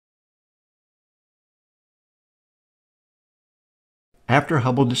after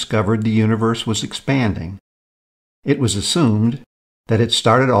Hubble discovered the universe was expanding, it was assumed that it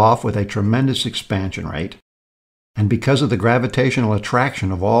started off with a tremendous expansion rate, and because of the gravitational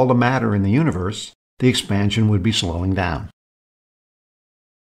attraction of all the matter in the universe, the expansion would be slowing down.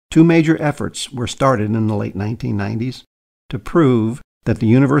 Two major efforts were started in the late 1990s to prove that the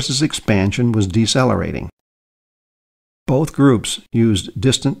universe's expansion was decelerating. Both groups used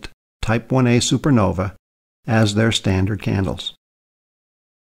distant Type 1a supernova as their standard candles.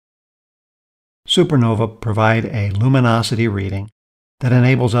 Supernova provide a luminosity reading that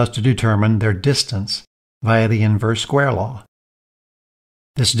enables us to determine their distance via the inverse square law.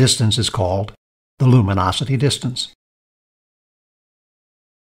 This distance is called the luminosity distance.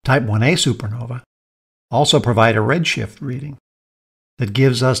 Type 1a supernova also provide a redshift reading that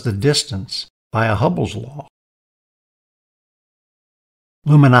gives us the distance via Hubble's law.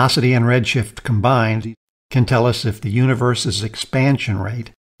 Luminosity and redshift combined can tell us if the universe's expansion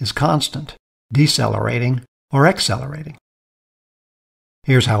rate is constant, decelerating, or accelerating.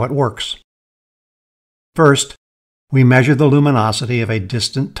 Here's how it works. First, we measure the luminosity of a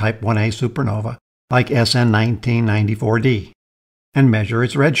distant Type 1a supernova like SN 1994d and measure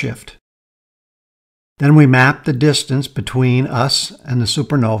its redshift. Then we map the distance between us and the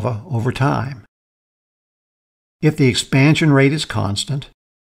supernova over time. If the expansion rate is constant,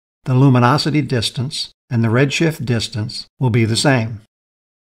 the luminosity distance and the redshift distance will be the same.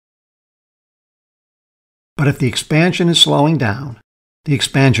 But if the expansion is slowing down, the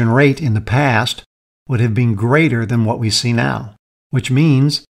expansion rate in the past would have been greater than what we see now, which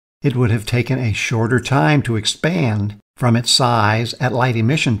means it would have taken a shorter time to expand from its size at light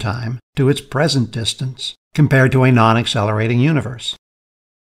emission time to its present distance compared to a non-accelerating universe.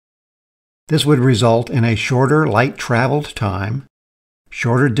 This would result in a shorter light-traveled time,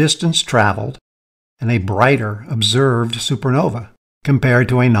 shorter distance traveled, and a brighter observed supernova compared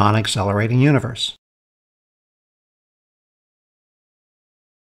to a non-accelerating universe.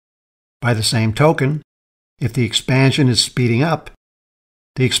 By the same token, if the expansion is speeding up,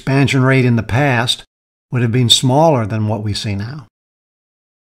 the expansion rate in the past would have been smaller than what we see now,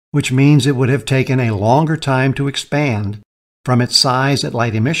 which means it would have taken a longer time to expand from its size at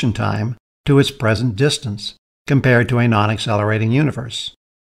light emission time to its present distance compared to a non-accelerating universe.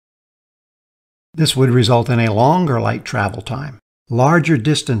 This would result in a longer light travel time, larger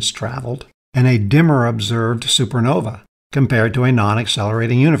distance traveled, and a dimmer observed supernova compared to a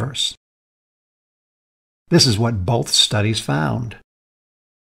non-accelerating universe. This is what both studies found.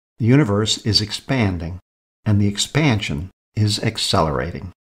 The universe is expanding, and the expansion is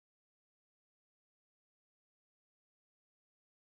accelerating.